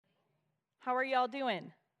How are y'all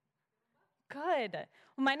doing? Good. Well,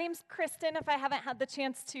 my name's Kristen, if I haven't had the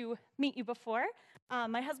chance to meet you before.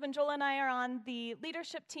 My husband Joel and I are on the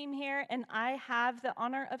leadership team here, and I have the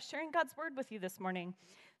honor of sharing God's word with you this morning.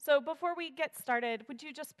 So before we get started, would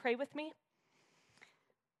you just pray with me?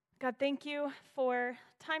 God, thank you for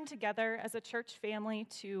time together as a church family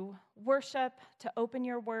to worship, to open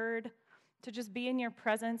your word, to just be in your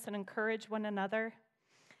presence and encourage one another.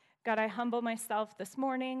 God, I humble myself this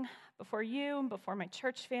morning before you and before my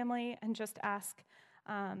church family and just ask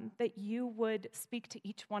that you would speak to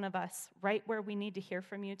each one of us right where we need to hear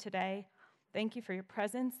from you today. Thank you for your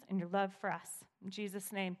presence and your love for us. In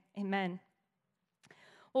Jesus' name, amen.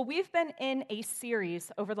 Well, we've been in a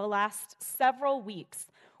series over the last several weeks.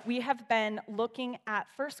 We have been looking at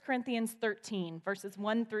 1 Corinthians 13, verses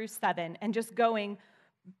 1 through 7, and just going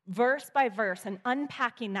verse by verse and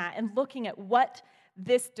unpacking that and looking at what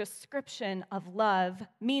this description of love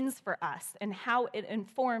means for us and how it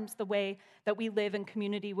informs the way that we live in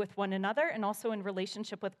community with one another and also in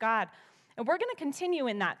relationship with God. And we're going to continue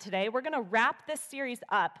in that today. We're going to wrap this series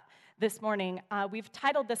up this morning. We've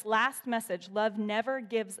titled this last message, Love Never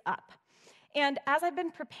Gives Up. And as I've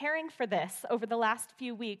been preparing for this over the last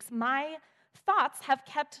few weeks, my thoughts have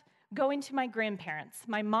kept going to my grandparents,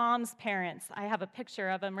 my mom's parents. I have a picture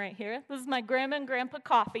of them right here. This is my grandma and grandpa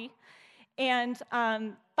Coffee. And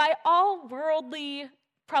by all worldly,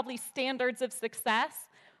 probably standards of success,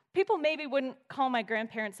 people maybe wouldn't call my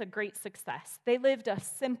grandparents a great success. They lived a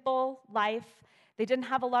simple life. They didn't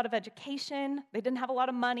have a lot of education. They didn't have a lot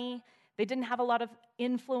of money. They didn't have a lot of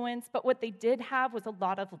influence. But what they did have was a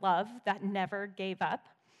lot of love that never gave up.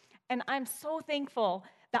 And I'm so thankful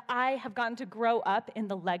that I have gotten to grow up in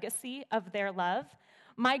the legacy of their love.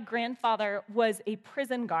 My grandfather was a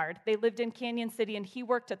prison guard. They lived in Canyon City, and he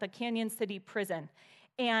worked at the Canyon City prison.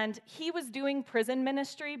 And he was doing prison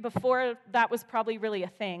ministry before that was probably really a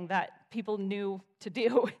thing that people knew to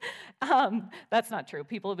do. That's not true.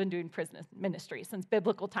 People have been doing prison ministry since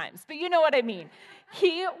biblical times. But you know what I mean.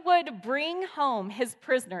 He would bring home his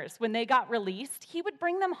prisoners when they got released. He would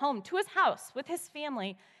bring them home to his house with his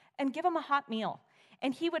family and give them a hot meal.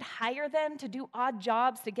 And he would hire them to do odd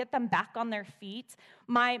jobs to get them back on their feet.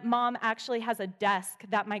 My mom actually has a desk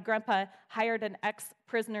that my grandpa hired an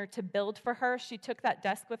ex-prisoner to build for her. She took that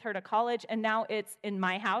desk with her to college, and now it's in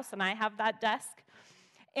my house, and I have that desk.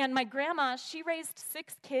 And my grandma, she raised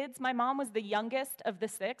 6 kids. My mom was the youngest of the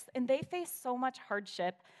 6, and they faced so much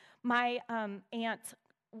hardship. My aunt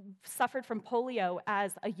suffered from polio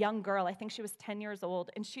as a young girl. I think she was 10 years old,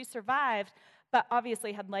 and she survived, but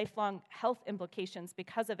obviously had lifelong health implications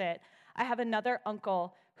because of it. I have another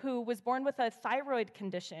uncle who was born with a thyroid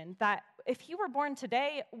condition that, if he were born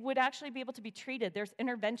today, would actually be able to be treated. There's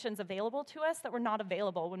interventions available to us that were not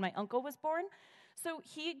available when my uncle was born. So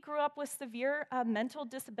he grew up with severe mental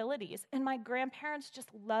disabilities, and my grandparents just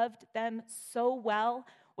loved them so well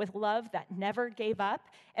with love that never gave up,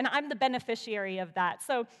 and I'm the beneficiary of that.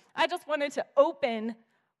 So I just wanted to open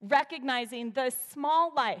recognizing the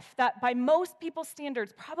small life that by most people's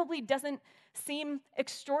standards probably doesn't seem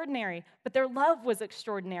extraordinary, but their love was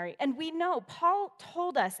extraordinary. And we know, Paul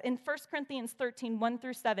told us in 1 Corinthians 13, 1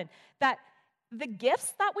 through 7, that the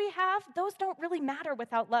gifts that we have, those don't really matter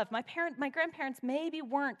without love. My grandparents maybe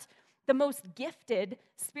weren't the most gifted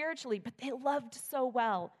spiritually, but they loved so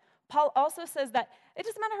well. Paul also says that it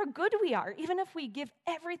doesn't matter how good we are, even if we give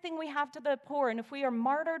everything we have to the poor, and if we are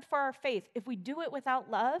martyred for our faith, if we do it without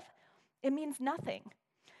love, it means nothing.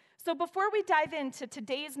 So before we dive into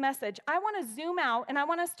today's message, I want to zoom out, and I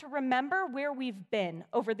want us to remember where we've been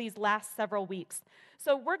over these last several weeks.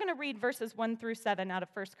 So we're going to read verses 1 through 7 out of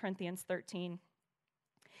 1 Corinthians 13.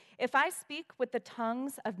 If I speak with the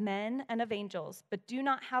tongues of men and of angels, but do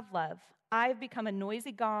not have love, I have become a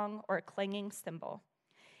noisy gong or a clanging cymbal.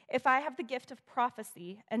 If I have the gift of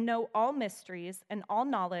prophecy and know all mysteries and all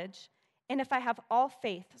knowledge, and if I have all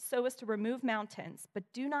faith so as to remove mountains, but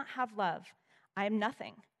do not have love, I am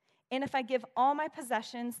nothing. And if I give all my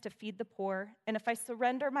possessions to feed the poor, and if I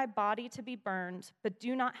surrender my body to be burned, but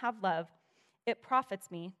do not have love, it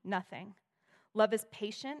profits me nothing. Love is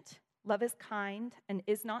patient, love is kind, and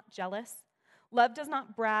is not jealous. Love does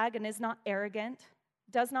not brag and is not arrogant,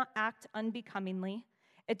 does not act unbecomingly.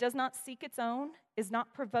 It does not seek its own, is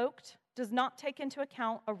not provoked, does not take into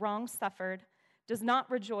account a wrong suffered, does not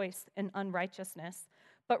rejoice in unrighteousness,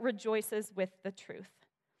 but rejoices with the truth.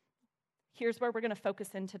 Here's where we're going to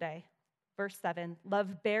focus in today. Verse 7,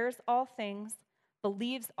 love bears all things,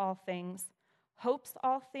 believes all things, hopes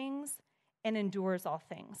all things, and endures all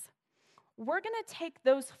things. We're going to take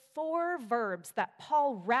those 4 verbs that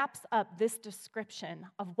Paul wraps up this description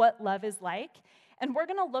of what love is like, And we're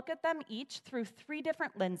going to look at them each through 3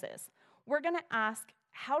 different lenses. We're going to ask,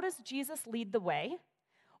 how does Jesus lead the way?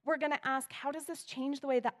 We're going to ask, how does this change the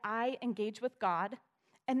way that I engage with God?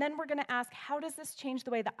 And then we're going to ask, how does this change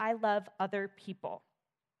the way that I love other people?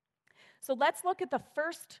 So let's look at the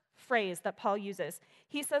first phrase that Paul uses.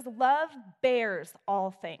 He says, love bears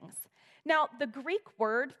all things. Now, the Greek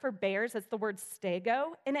word for bears is the word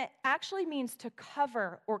stego, and it actually means to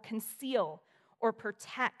cover or conceal or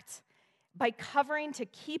protect, by covering to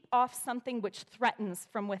keep off something which threatens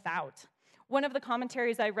from without. One of the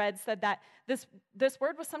commentaries I read said that this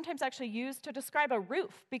word was sometimes actually used to describe a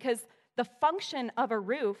roof, because the function of a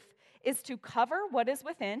roof is to cover what is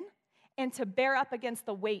within and to bear up against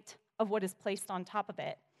the weight of what is placed on top of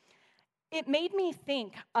it. It made me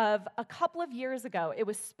think of a couple of years ago. It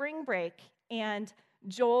was spring break, and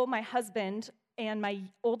Joel, my husband, and my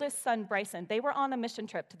oldest son, Bryson, they were on a mission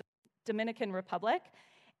trip to the Dominican Republic,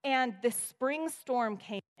 and this spring storm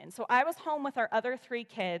came in. So I was home with our other 3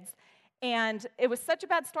 kids, and it was such a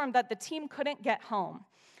bad storm that the team couldn't get home.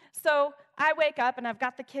 So I wake up, and I've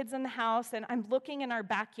got the kids in the house, and I'm looking in our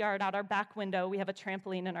backyard, out our back window. We have a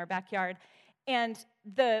trampoline in our backyard. And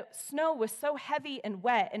the snow was so heavy and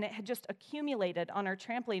wet, and it had just accumulated on our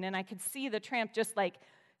trampoline, and I could see the tramp just like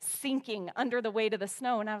sinking under the weight of the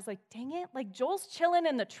snow. And I was like, dang it, like Joel's chilling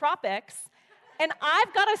in the tropics, and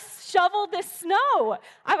I've got to shovel this snow.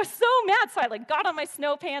 I was so mad, so I like got on my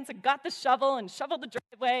snow pants and got the shovel and shoveled the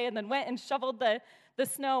driveway, and then went and shoveled the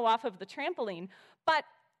snow off of the trampoline. But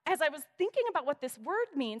as I was thinking about what this word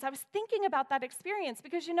means, I was thinking about that experience,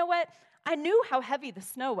 because you know what? I knew how heavy the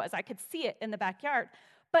snow was. I could see it in the backyard.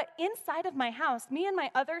 But inside of my house, me and my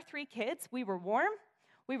other 3 kids, we were warm,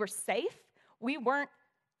 we were safe, we weren't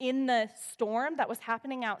in the storm that was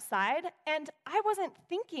happening outside, and I wasn't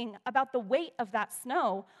thinking about the weight of that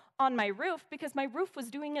snow on my roof, because my roof was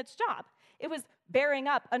doing its job. It was bearing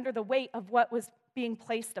up under the weight of what was being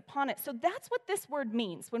placed upon it. So that's what this word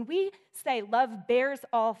means. When we say love bears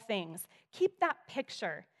all things, keep that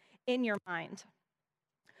picture in your mind.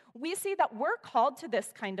 We see that we're called to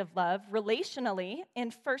this kind of love relationally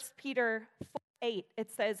in 1 Peter 4:8.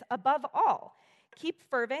 It says, above all, keep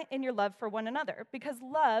fervent in your love for one another, because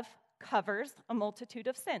love covers a multitude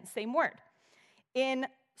of sins. Same word. In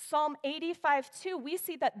Psalm 85:2, we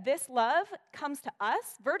see that this love comes to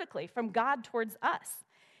us vertically from God towards us.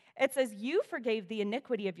 It says, you forgave the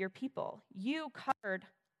iniquity of your people. You covered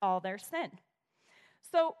all their sin.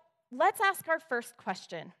 So let's ask our first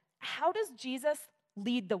question. How does Jesus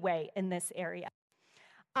lead the way in this area?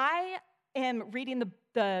 I am reading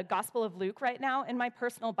the Gospel of Luke right now. In my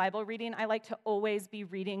personal Bible reading, I like to always be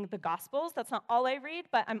reading the Gospels. That's not all I read,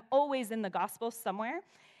 but I'm always in the Gospels somewhere.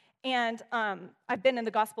 And I've been in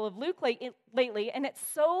the Gospel of Luke lately, and it's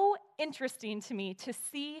so interesting to me to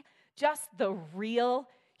see just the real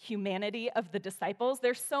humanity of the disciples.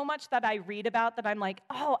 There's so much that I read about that I'm like,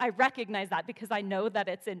 oh, I recognize that because I know that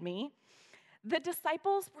it's in me. The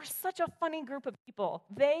disciples were such a funny group of people.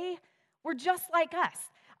 They were just like us.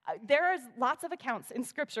 There is lots of accounts in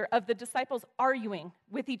Scripture of the disciples arguing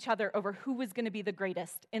with each other over who was going to be the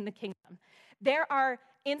greatest in the kingdom. There are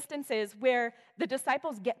instances where the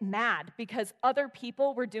disciples get mad because other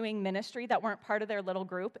people were doing ministry that weren't part of their little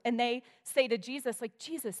group, and they say to Jesus, like,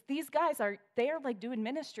 Jesus, these guys are like doing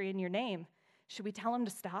ministry in your name. Should we tell them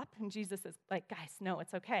to stop? And Jesus is like, guys, no,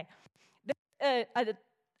 it's okay. There's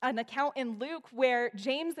an account in Luke where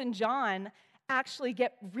James and John actually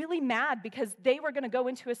get really mad because they were going to go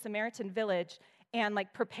into a Samaritan village and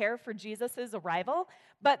like prepare for Jesus' arrival,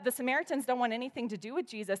 but the Samaritans don't want anything to do with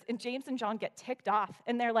Jesus, and James and John get ticked off,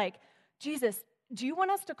 and they're like, Jesus, do you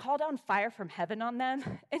want us to call down fire from heaven on them?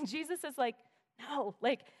 And Jesus is like, no,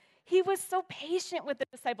 like he was so patient with the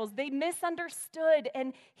disciples. They misunderstood,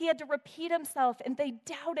 and he had to repeat himself, and they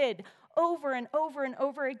doubted over and over and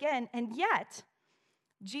over again, and yet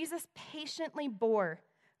Jesus patiently bore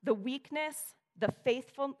the weakness, the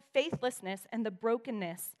faithlessness, and the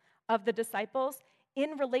brokenness of the disciples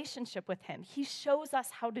in relationship with him. He shows us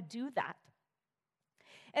how to do that.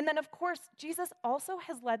 And then, of course, Jesus also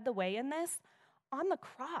has led the way in this on the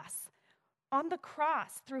cross. On the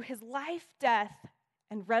cross, through his life, death,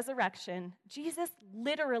 and resurrection, Jesus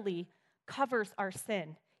literally covers our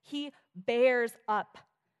sin. He bears up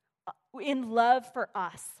in love for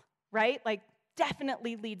us, right? Like,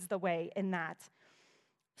 definitely leads the way in that.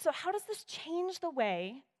 So how does this change the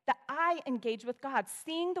way that I engage with God?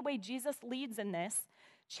 Seeing the way Jesus leads in this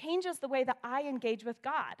changes the way that I engage with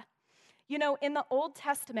God. You know, in the Old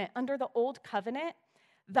Testament, under the Old Covenant,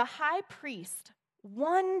 the high priest,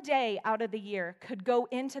 one day out of the year, could go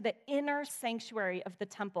into the inner sanctuary of the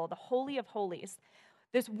temple, the Holy of Holies.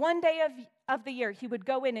 This one day of the year, he would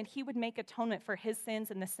go in and he would make atonement for his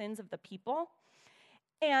sins and the sins of the people.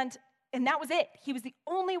 And that was it. He was the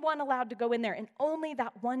only one allowed to go in there, and only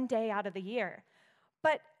that one day out of the year.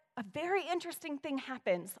 But a very interesting thing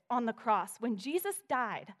happens on the cross. When Jesus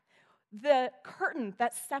died, the curtain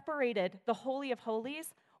that separated the Holy of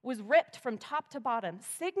Holies was ripped from top to bottom,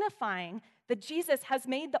 signifying that Jesus has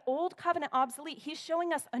made the old covenant obsolete. He's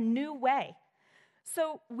showing us a new way.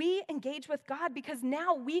 So we engage with God because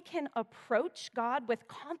now we can approach God with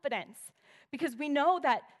confidence because we know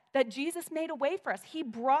that Jesus made a way for us. He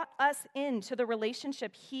brought us into the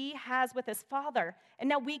relationship he has with his Father, and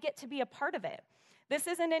now we get to be a part of it. This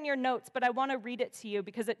isn't in your notes, but I want to read it to you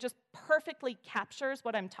because it just perfectly captures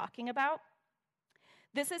what I'm talking about.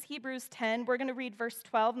 This is Hebrews 10. We're going to read verse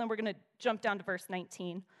 12, and then we're going to jump down to verse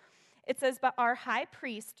 19. It says, "But our high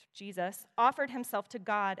priest, Jesus, offered himself to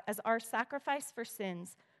God as our sacrifice for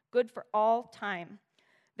sins, good for all time.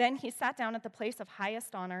 Then he sat down at the place of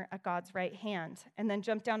highest honor at God's right hand." And then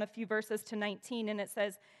jump down a few verses to 19, and it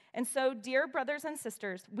says, "And so, dear brothers and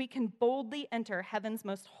sisters, we can boldly enter heaven's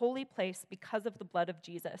most holy place because of the blood of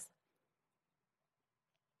Jesus."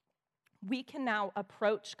 We can now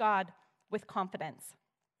approach God with confidence.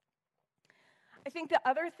 I think the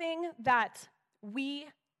other thing that we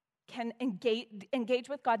can engage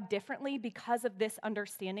with God differently because of this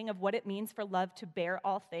understanding of what it means for love to bear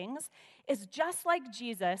all things is just like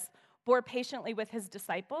Jesus bore patiently with his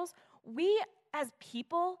disciples, we as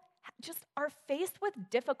people just are faced with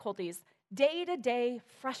difficulties, day-to-day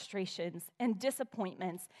frustrations and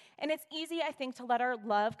disappointments. And it's easy, I think, to let our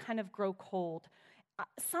love kind of grow cold.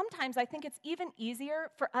 Sometimes I think it's even easier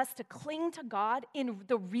for us to cling to God in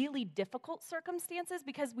the really difficult circumstances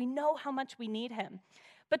because we know how much we need him.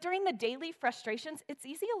 But during the daily frustrations, it's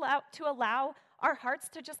easy to allow our hearts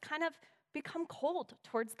to just kind of become cold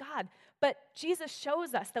towards God. But Jesus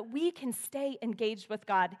shows us that we can stay engaged with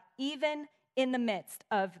God even in the midst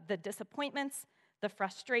of the disappointments, the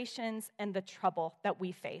frustrations, and the trouble that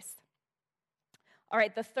we face. All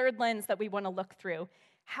right, the third lens that we want to look through.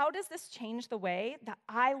 How does this change the way that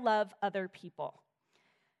I love other people?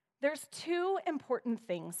 There's two important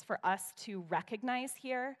things for us to recognize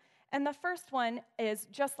here. And the first one is,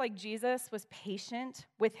 just like Jesus was patient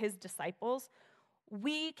with his disciples,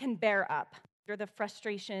 we can bear up through the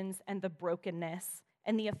frustrations and the brokenness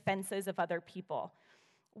and the offenses of other people.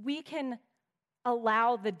 We can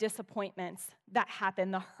allow the disappointments that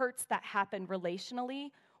happen, the hurts that happen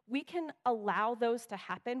relationally, we can allow those to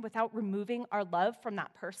happen without removing our love from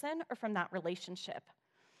that person or from that relationship.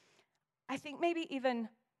 I think maybe even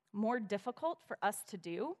more difficult for us to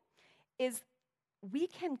do is we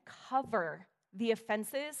can cover the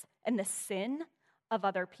offenses and the sin of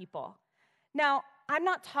other people. Now, I'm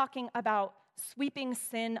not talking about sweeping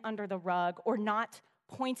sin under the rug or not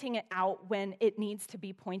pointing it out when it needs to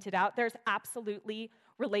be pointed out. There's absolutely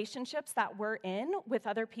relationships that we're in with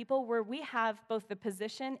other people where we have both the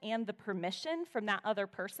position and the permission from that other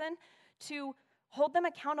person to hold them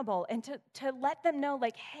accountable and to let them know,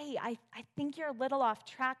 like, hey, I think you're a little off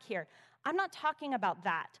track here. I'm not talking about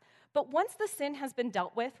that. But once the sin has been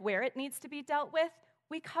dealt with where it needs to be dealt with,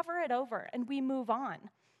 we cover it over and we move on.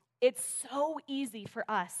 It's so easy for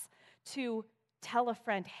us to tell a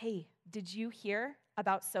friend, hey, did you hear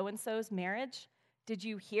about so-and-so's marriage? Did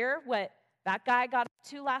you hear what that guy got up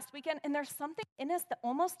to last weekend? And there's something in us that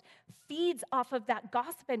almost feeds off of that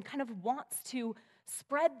gossip and kind of wants to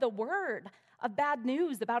spread the word of bad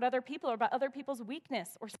news about other people or about other people's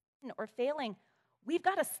weakness or sin or failing. We've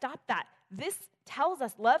got to stop that. This tells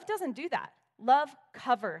us love doesn't do that. Love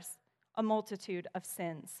covers a multitude of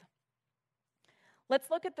sins. Let's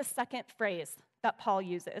look at the second phrase that Paul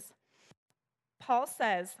uses. Paul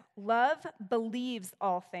says, love believes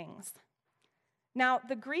all things. Now,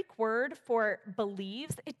 the Greek word for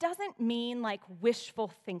believes, it doesn't mean like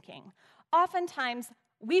wishful thinking. Oftentimes,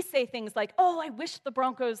 we say things like, oh, I wish the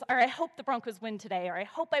Broncos, or I hope the Broncos win today, or I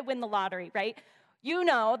hope I win the lottery, right? You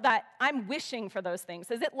know that I'm wishing for those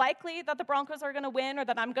things. Is it likely that the Broncos are going to win or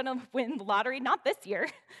that I'm going to win the lottery? Not this year,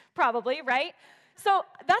 probably, right? So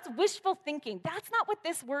that's wishful thinking. That's not what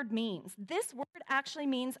this word means. This word actually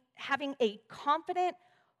means having a confident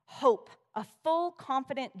hope, a full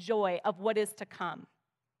confident joy of what is to come.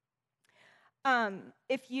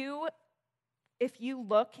 If you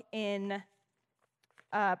look in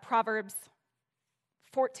Proverbs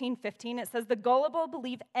 14:15, it says, the gullible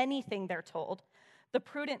believe anything they're told. The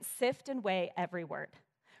prudent sift and weigh every word,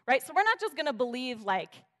 right? So we're not just going to believe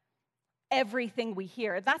like everything we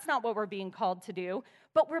hear. That's not what we're being called to do,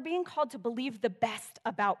 but we're being called to believe the best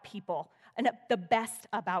about people and the best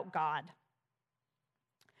about God.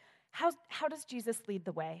 How does Jesus lead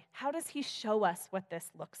the way? How does he show us what this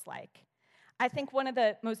looks like? I think one of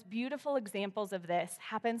the most beautiful examples of this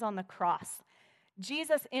happens on the cross.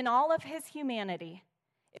 Jesus, in all of his humanity,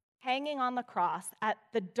 is hanging on the cross at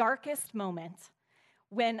the darkest moment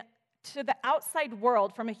when, to the outside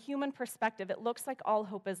world, from a human perspective, it looks like all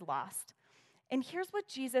hope is lost. And here's what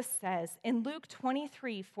Jesus says in Luke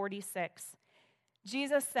 23:46.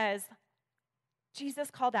 Jesus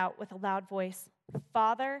called out with a loud voice,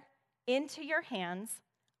 "Father, into your hands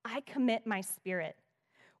I commit my spirit."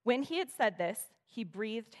 When he had said this, he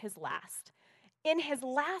breathed his last. In his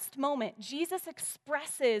last moment, Jesus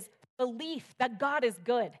expresses belief that God is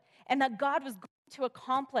good and that God was going to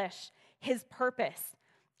accomplish his purpose.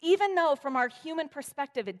 Even though from our human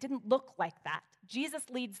perspective it didn't look like that, Jesus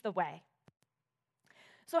leads the way.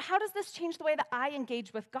 So how does this change the way that I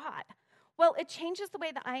engage with God? Well, it changes the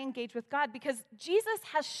way that I engage with God because Jesus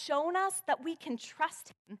has shown us that we can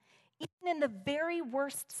trust him even in the very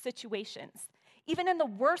worst situations. Even in the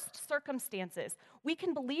worst circumstances, we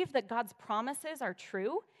can believe that God's promises are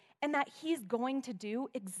true and that he's going to do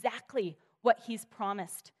exactly what he's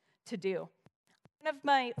promised to do. One of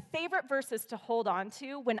my favorite verses to hold on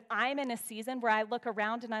to when I'm in a season where I look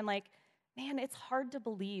around and I'm like, man, it's hard to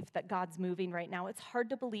believe that God's moving right now. It's hard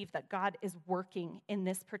to believe that God is working in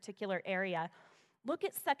this particular area. Look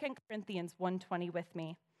at 2 Corinthians 1:20 with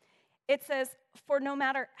me. It says, "For no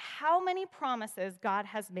matter how many promises God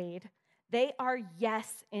has made, they are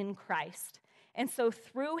yes in Christ. And so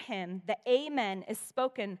through him, the amen is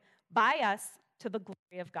spoken by us to the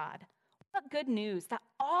glory of God." What good news that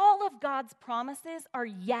all of God's promises are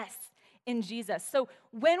yes in Jesus. So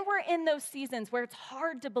when we're in those seasons where it's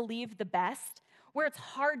hard to believe the best, where it's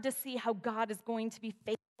hard to see how God is going to be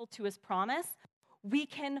faithful to his promise, we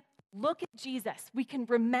can look at Jesus. We can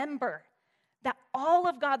remember that all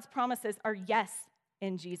of God's promises are yes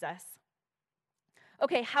in Jesus.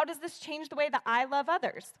 Okay, how does this change the way that I love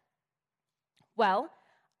others? Well,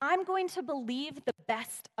 I'm going to believe the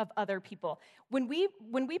best of other people. When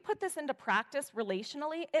we put this into practice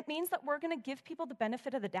relationally, it means that we're going to give people the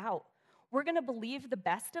benefit of the doubt. We're going to believe the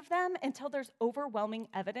best of them until there's overwhelming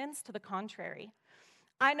evidence to the contrary.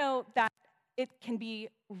 I know that it can be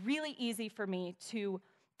really easy for me to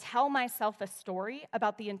tell myself a story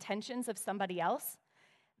about the intentions of somebody else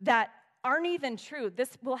that aren't even true.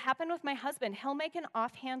 This will happen with my husband. He'll make an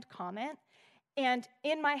offhand comment, and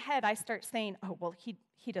in my head, I start saying, oh, well,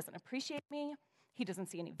 he doesn't appreciate me. He doesn't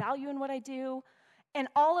see any value in what I do. And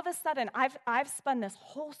all of a sudden, I've spun this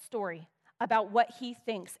whole story about what he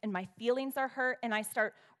thinks, and my feelings are hurt, and I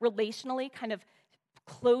start relationally kind of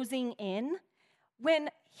closing in when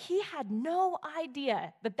he had no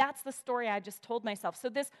idea that that's the story I just told myself. So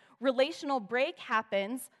this relational break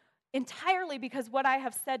happens entirely because what I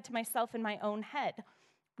have said to myself in my own head.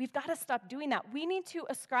 We've got to stop doing that. We need to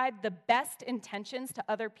ascribe the best intentions to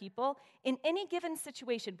other people in any given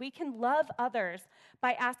situation. We can love others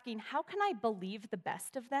by asking, how can I believe the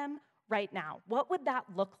best of them right now? What would that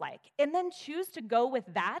look like? And then choose to go with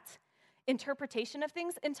that interpretation of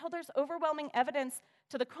things until there's overwhelming evidence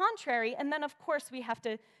to the contrary. And then, of course, we have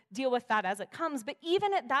to deal with that as it comes. But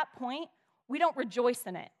even at that point, we don't rejoice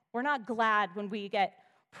in it. We're not glad when we get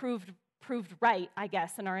proved right, I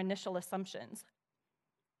guess, in our initial assumptions.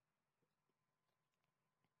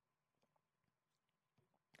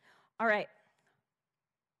 All right.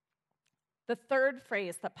 The third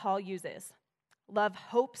phrase that Paul uses, love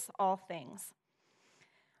hopes all things.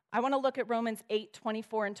 I want to look at Romans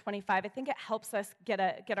 8:24 and 25. I think it helps us get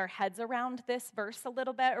our heads around this verse a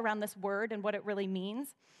little bit, around this word and what it really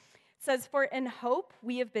means. It says, "For in hope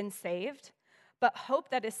we have been saved, but hope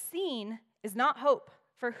that is seen is not hope.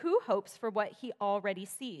 For who hopes for what he already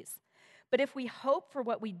sees? But if we hope for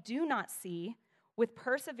what we do not see, with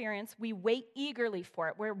perseverance, we wait eagerly for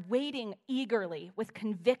it." We're waiting eagerly with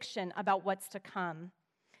conviction about what's to come.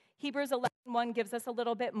 Hebrews 11:1 gives us a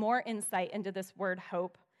little bit more insight into this word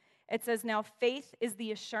hope. It says, "Now faith is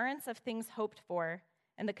the assurance of things hoped for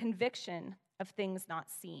and the conviction of things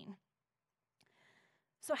not seen."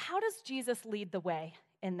 So how does Jesus lead the way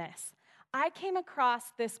in this? I came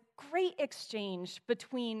across this great exchange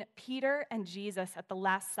between Peter and Jesus at the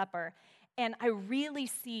Last Supper, and I really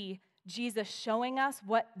see Jesus showing us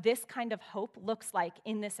what this kind of hope looks like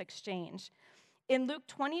in this exchange. In Luke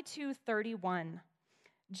 22:31,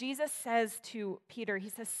 Jesus says to Peter, he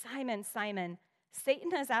says, "Simon, Simon,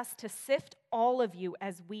 Satan has asked to sift all of you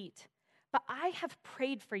as wheat, but I have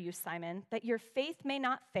prayed for you, Simon, that your faith may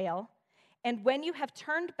not fail, and when you have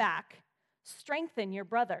turned back, strengthen your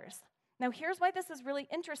brothers." Now, here's why this is really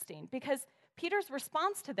interesting, because Peter's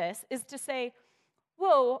response to this is to say,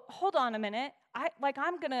 whoa, hold on a minute.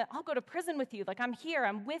 I'll go to prison with you. Like, I'm here,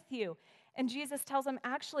 I'm with you. And Jesus tells him,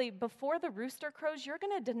 actually, before the rooster crows, you're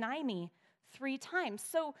going to deny me 3 times.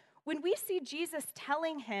 So when we see Jesus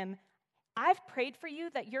telling him, I've prayed for you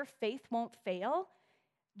that your faith won't fail,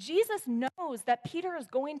 Jesus knows that Peter is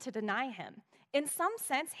going to deny him. In some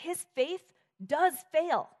sense, his faith does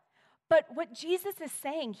fail. But what Jesus is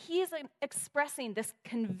saying, he is expressing this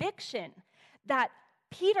conviction that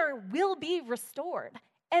Peter will be restored,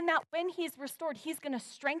 and that when he's restored, he's going to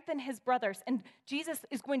strengthen his brothers, and Jesus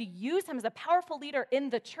is going to use him as a powerful leader in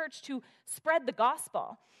the church to spread the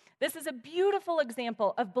gospel. This is a beautiful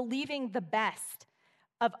example of believing the best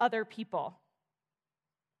of other people.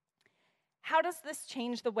 How does this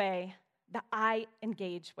change the way that I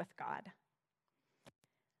engage with God?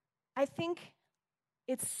 I think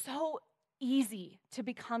it's so easy to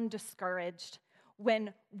become discouraged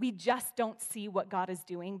when we just don't see what God is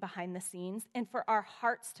doing behind the scenes, and for our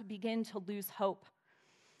hearts to begin to lose hope.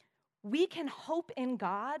 We can hope in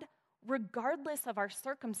God regardless of our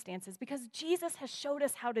circumstances because Jesus has showed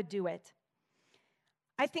us how to do it.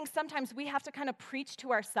 I think sometimes we have to kind of preach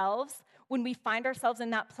to ourselves when we find ourselves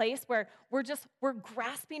in that place where we're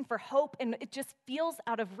grasping for hope and it just feels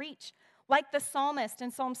out of reach. Like the psalmist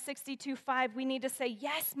in Psalm 62:5, we need to say,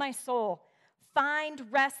 yes, my soul,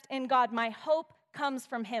 find rest in God. My hope comes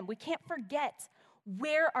from him. We can't forget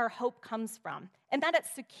where our hope comes from and that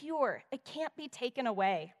it's secure. It can't be taken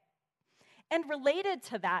away. And related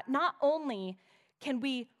to that, not only can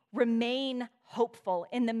we remain hopeful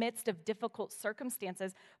in the midst of difficult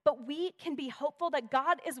circumstances, but we can be hopeful that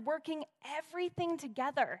God is working everything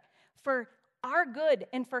together for our good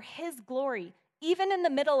and for his glory, even in the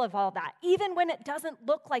middle of all that, even when it doesn't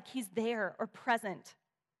look like he's there or present.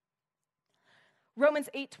 Romans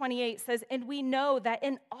 8:28 says, and we know that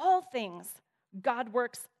in all things, God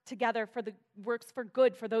works for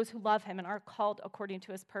good for those who love him and are called according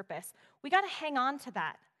to his purpose. We got to hang on to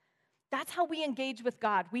that. That's how we engage with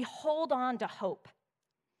God. We hold on to hope.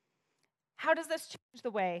 How does this change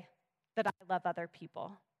the way that I love other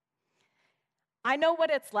people? I know what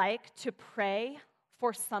it's like to pray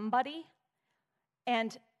for somebody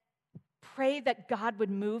and pray that God would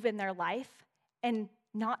move in their life and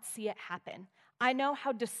not see it happen. I know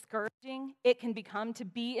how discouraging it can become to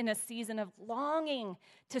be in a season of longing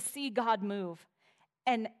to see God move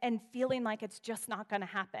and feeling like it's just not going to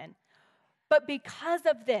happen. But because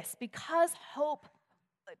of this, because hope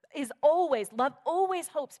is love always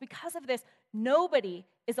hopes, because of this, nobody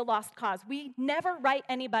is a lost cause. We never write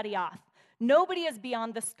anybody off. Nobody is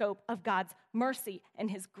beyond the scope of God's mercy and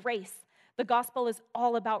his grace. The gospel is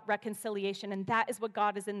all about reconciliation, and that is what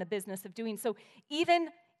God is in the business of doing. So even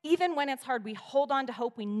when it's hard, we hold on to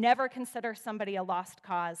hope. We never consider somebody a lost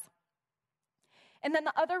cause. And then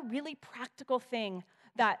the other really practical thing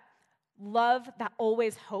that love that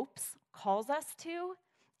always hopes calls us to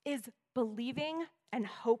is believing and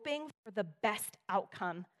hoping for the best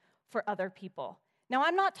outcome for other people. Now,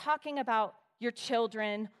 I'm not talking about your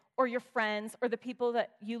children or your friends or the people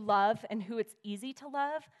that you love and who it's easy to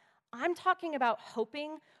love. I'm talking about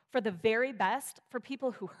hoping for the very best for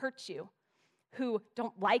people who hurt you, who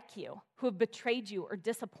don't like you, who have betrayed you or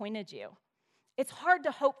disappointed you. It's hard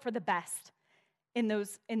to hope for the best in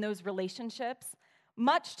those relationships.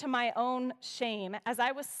 Much to my own shame, as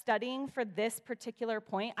I was studying for this particular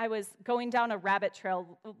point, I was going down a rabbit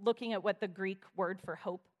trail looking at what the Greek word for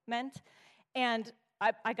hope meant. And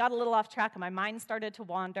I got a little off track and my mind started to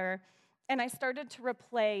wander. And I started to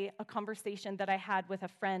replay a conversation that I had with a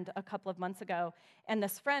friend a couple of months ago. And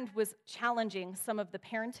this friend was challenging some of the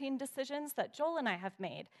parenting decisions that Joel and I have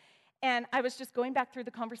made. And I was just going back through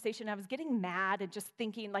the conversation. I was getting mad and just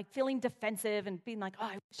thinking, like feeling defensive and being like, oh,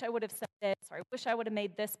 I wish I would have said this, or I wish I would have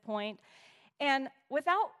made this point. And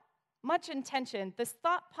without much intention, this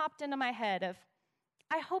thought popped into my head of,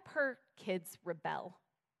 I hope her kids rebel.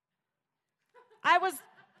 I was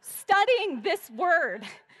studying this word,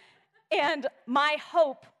 and my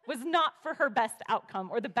hope was not for her best outcome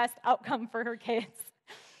or the best outcome for her kids.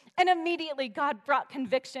 And immediately God brought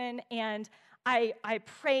conviction, and I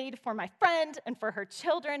prayed for my friend and for her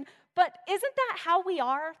children. But isn't that how we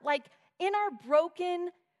are? Like in our broken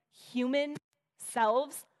human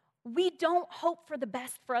selves, we don't hope for the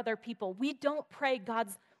best for other people. We don't pray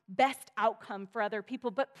God's best outcome for other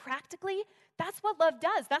people. But practically, that's what love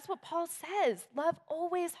does. That's what Paul says. Love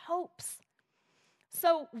always hopes.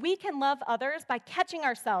 So we can love others by catching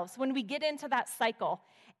ourselves when we get into that cycle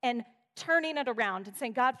and turning it around and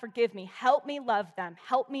saying, God, forgive me. Help me love them.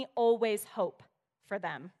 Help me always hope for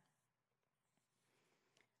them.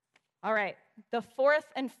 All right, the fourth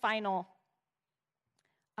and final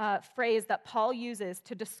phrase that Paul uses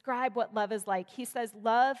to describe what love is like. He says,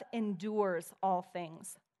 love endures all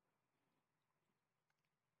things.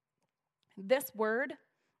 This word,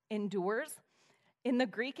 endures, in the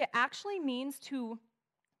Greek, it actually means to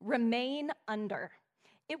remain under.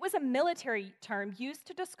 It was a military term used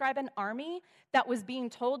to describe an army that was being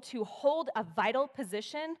told to hold a vital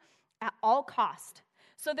position at all cost.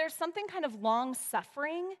 So there's something kind of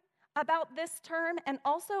long-suffering about this term, and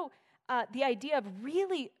also the idea of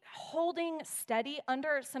really holding steady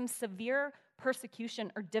under some severe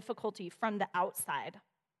persecution or difficulty from the outside.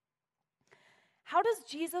 How does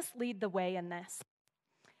Jesus lead the way in this?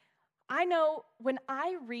 I know when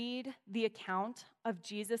I read the account of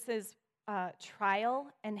Jesus' trial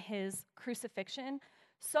and his crucifixion,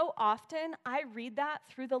 so often I read that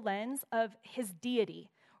through the lens of his deity,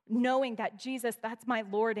 knowing that Jesus, that's my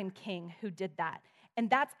Lord and King who did that. And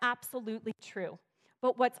that's absolutely true.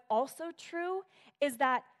 But what's also true is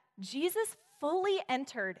that Jesus fully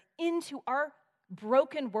entered into our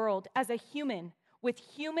broken world as a human with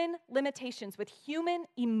human limitations, with human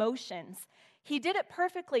emotions. He did it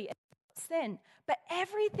perfectly, sin. But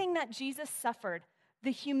everything that Jesus suffered,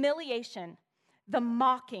 the humiliation, the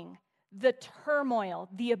mocking, the turmoil,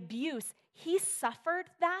 the abuse, he suffered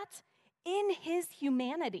that in his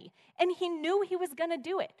humanity. And he knew he was going to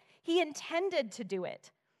do it. He intended to do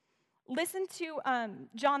it. Listen to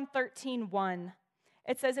John 13:1.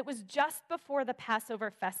 It says, it was just before the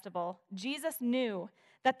Passover festival. Jesus knew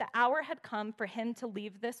that the hour had come for him to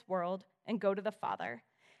leave this world and go to the Father.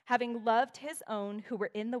 Having loved his own who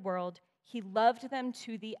were in the world, he loved them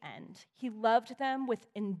to the end. He loved them with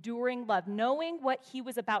enduring love, knowing what he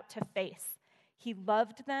was about to face. He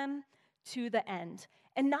loved them to the end.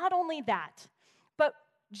 And not only that, but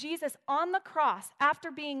Jesus on the cross,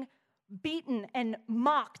 after being beaten and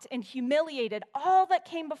mocked and humiliated, all that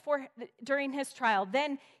came before during his trial,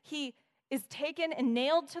 then he is taken and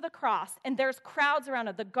nailed to the cross, and there's crowds around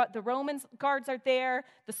him. The Roman guards are there,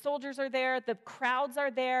 the soldiers are there, the crowds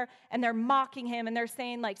are there, and they're mocking him, and they're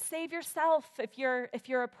saying, like, save yourself if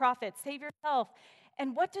you're a prophet, save yourself.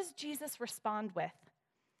 And what does Jesus respond with?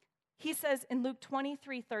 He says in Luke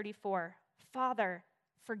 23:34, Father,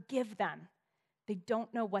 forgive them. They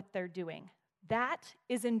don't know what they're doing. That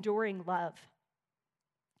is enduring love.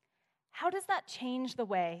 How does that change the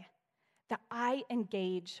way that I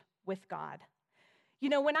engage with God? You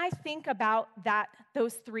know, when I think about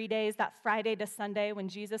those 3 days, that Friday to Sunday when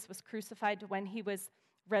Jesus was crucified to when he was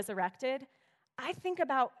resurrected, I think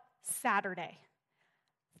about Saturday.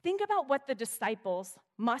 Think about what the disciples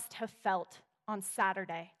must have felt on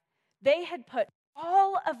Saturday. They had put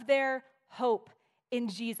all of their hope in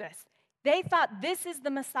Jesus. They thought, this is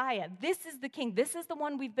the Messiah, this is the King, this is the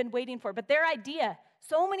one we've been waiting for. But their idea,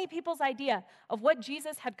 so many people's idea of what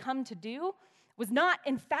Jesus had come to do was not,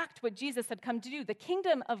 in fact, what Jesus had come to do. The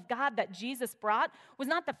kingdom of God that Jesus brought was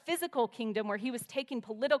not the physical kingdom where he was taking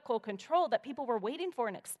political control that people were waiting for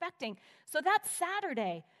and expecting. So that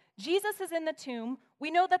Saturday, Jesus is in the tomb.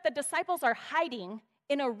 We know that the disciples are hiding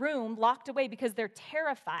in a room locked away because they're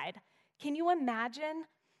terrified. Can you imagine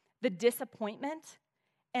the disappointment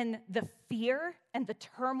and the fear and the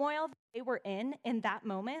turmoil that they were in that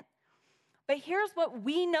moment? But here's what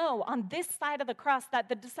we know on this side of the cross that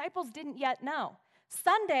the disciples didn't yet know.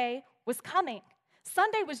 Sunday was coming.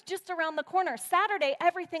 Sunday was just around the corner. Saturday,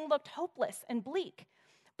 everything looked hopeless and bleak.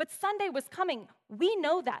 But Sunday was coming. We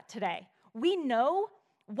know that today. We know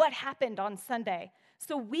what happened on Sunday.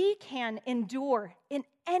 So we can endure in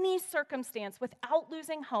any circumstance without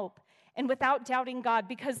losing hope and without doubting God,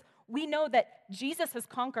 because we know that Jesus has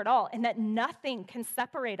conquered all and that nothing can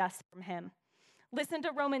separate us from him. Listen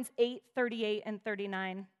to Romans 8:38 and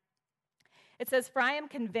 39. It says, For I am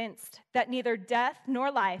convinced that neither death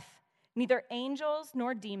nor life, neither angels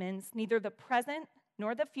nor demons, neither the present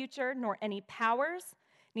nor the future, nor any powers,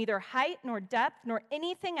 neither height nor depth, nor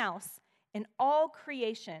anything else in all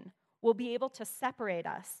creation will be able to separate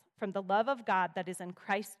us from the love of God that is in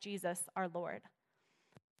Christ Jesus our Lord.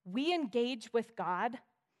 We engage with God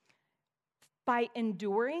by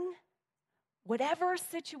enduring whatever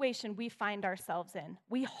situation we find ourselves in.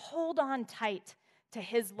 We hold on tight to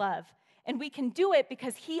his love, and we can do it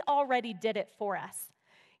because he already did it for us.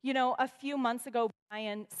 You know, a few months ago,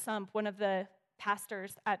 Brian Sump, one of the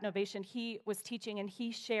pastors at Novation, he was teaching, and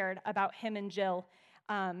he shared about him and Jill,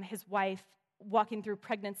 his wife, walking through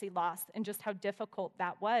pregnancy loss and just how difficult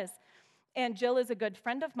that was. And Jill is a good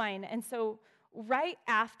friend of mine, and so right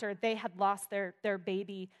after they had lost their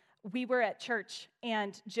baby, we were at church,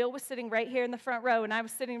 and Jill was sitting right here in the front row, and I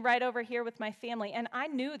was sitting right over here with my family, and I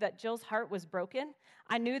knew that Jill's heart was broken.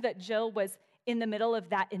 I knew that Jill was in the middle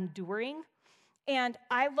of that enduring, And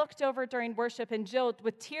I looked over during worship, and Jill,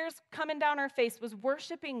 with tears coming down her face, was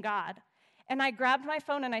worshiping God. And I grabbed my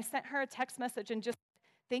phone and I sent her a text message and just,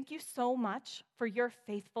 thank you so much for your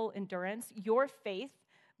faithful endurance. Your faith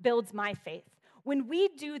builds my faith. When we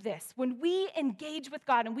do this, when we engage with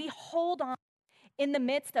God and we hold on in the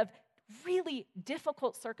midst of really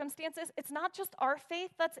difficult circumstances, it's not just our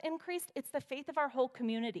faith that's increased, it's the faith of our whole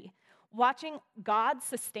community. Watching God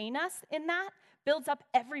sustain us in that builds up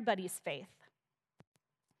everybody's faith.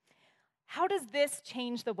 How does this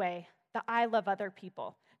change the way that I love other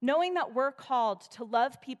people? Knowing that we're called to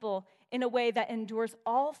love people in a way that endures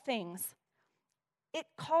all things, it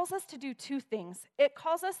calls us to do two things. It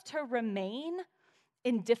calls us to remain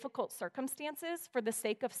in difficult circumstances for the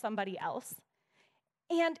sake of somebody else.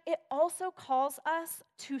 And it also calls us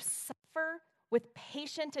to suffer with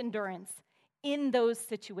patient endurance in those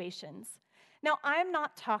situations. Now, I'm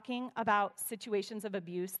not talking about situations of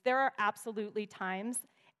abuse. There are absolutely times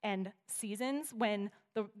and seasons when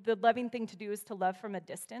the loving thing to do is to love from a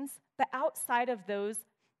distance. But outside of those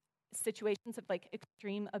situations of like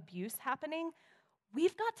extreme abuse happening,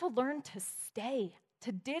 we've got to learn to stay,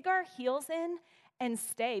 to dig our heels in and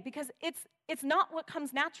stay, because it's not what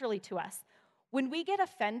comes naturally to us. When we get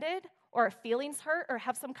offended or our feelings hurt or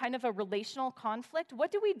have some kind of a relational conflict,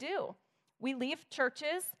 what do? We leave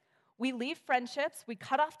churches, we leave friendships, we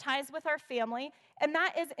cut off ties with our family, and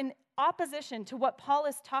that is in opposition to what Paul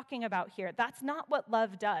is talking about here. That's not what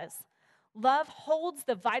love does. Love holds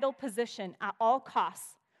the vital position at all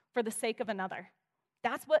costs for the sake of another.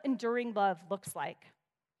 That's what enduring love looks like.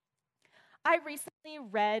 I recently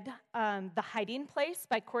read The Hiding Place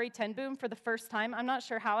by Corrie ten Boom for the first time. I'm not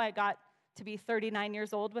sure how I got to be 39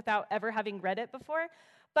 years old without ever having read it before,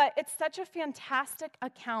 but it's such a fantastic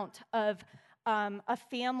account of a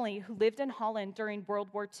family who lived in Holland during World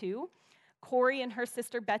War II. Corrie and her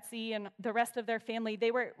sister Betsy and the rest of their family, they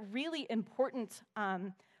were really important,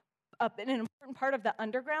 an important part of the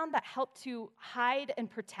underground that helped to hide and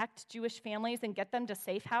protect Jewish families and get them to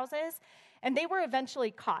safe houses. And they were eventually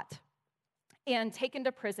caught and taken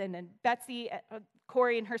to prison. And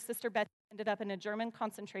Corrie and her sister Betsy ended up in a German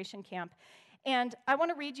concentration camp. And I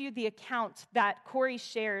want to read you the account that Corrie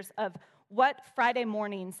shares of what Friday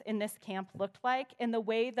mornings in this camp looked like and the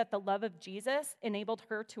way that the love of Jesus enabled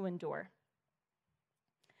her to endure.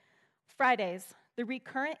 Fridays, the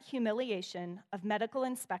recurrent humiliation of medical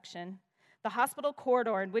inspection, the hospital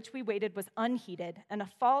corridor in which we waited was unheated, and a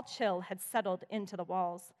fall chill had settled into the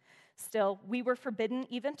walls. Still, we were forbidden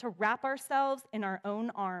even to wrap ourselves in our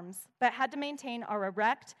own arms, but had to maintain our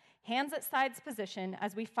erect, hands-at-sides position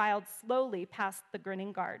as we filed slowly past the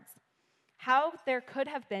grinning guards. How there could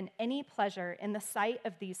have been any pleasure in the sight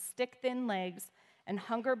of these stick-thin legs and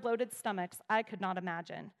hunger-bloated stomachs, I could not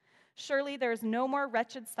imagine. Surely there is no more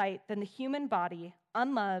wretched sight than the human body,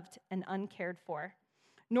 unloved and uncared for.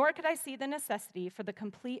 Nor could I see the necessity for the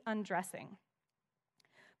complete undressing.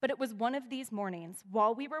 But it was one of these mornings,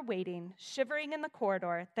 while we were waiting, shivering in the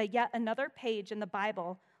corridor, that yet another page in the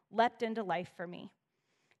Bible leapt into life for me.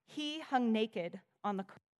 He hung naked on the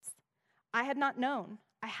cross. I had not known.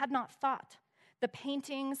 I had not thought. The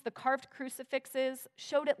paintings, the carved crucifixes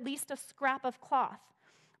showed at least a scrap of cloth.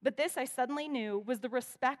 But this, I suddenly knew, was the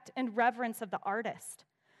respect and reverence of the artist.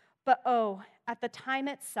 But oh, at the time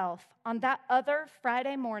itself, on that other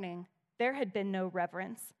Friday morning, there had been no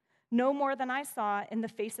reverence, no more than I saw in the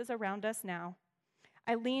faces around us now.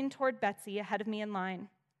 I leaned toward Betsy ahead of me in line.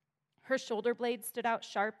 Her shoulder blades stood out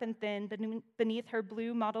sharp and thin beneath her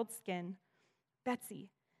blue mottled skin. Betsy,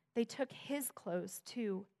 they took his clothes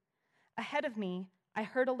too. Ahead of me, I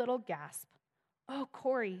heard a little gasp. Oh,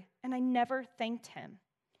 Corrie, and I never thanked him.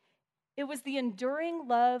 It was the enduring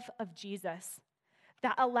love of Jesus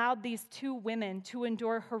that allowed these two women to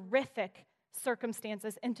endure horrific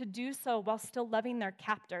circumstances and to do so while still loving their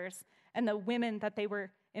captors and the women that they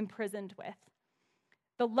were imprisoned with.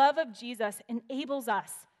 The love of Jesus enables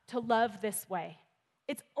us to love this way.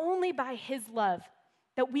 It's only by his love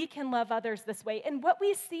that we can love others this way. And what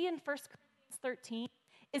we see in 1 Corinthians 13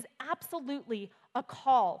 is absolutely a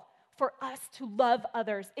call for us to love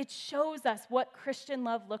others. It shows us what Christian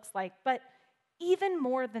love looks like. But even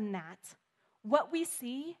more than that, what we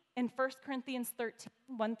see in 1 Corinthians 13,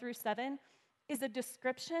 1 through 7, is a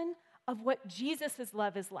description of what Jesus'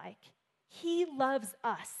 love is like. He loves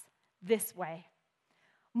us this way.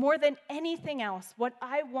 More than anything else, what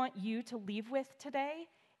I want you to leave with today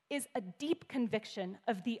is a deep conviction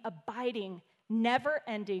of the abiding,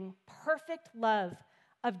 never-ending, perfect love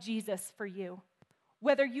of Jesus for you.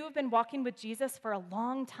 Whether you have been walking with Jesus for a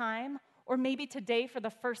long time, or maybe today for the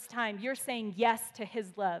first time, you're saying yes to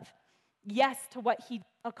his love. Yes to what he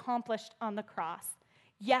accomplished on the cross.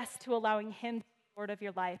 Yes to allowing him to be Lord of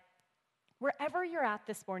your life. Wherever you're at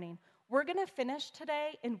this morning, we're going to finish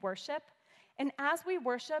today in worship. And as we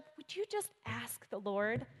worship, would you just ask the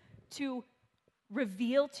Lord to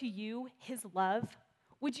reveal to you his love?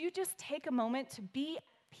 Would you just take a moment to be at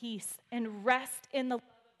peace and rest in the love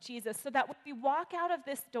of Jesus so that when we walk out of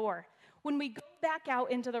this door, when we go back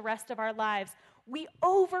out into the rest of our lives, we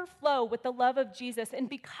overflow with the love of Jesus. And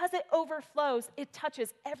because it overflows, it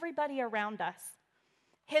touches everybody around us.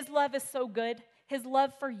 His love is so good. His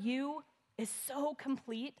love for you is so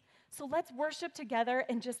complete. So let's worship together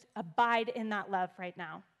and just abide in that love right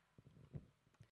now.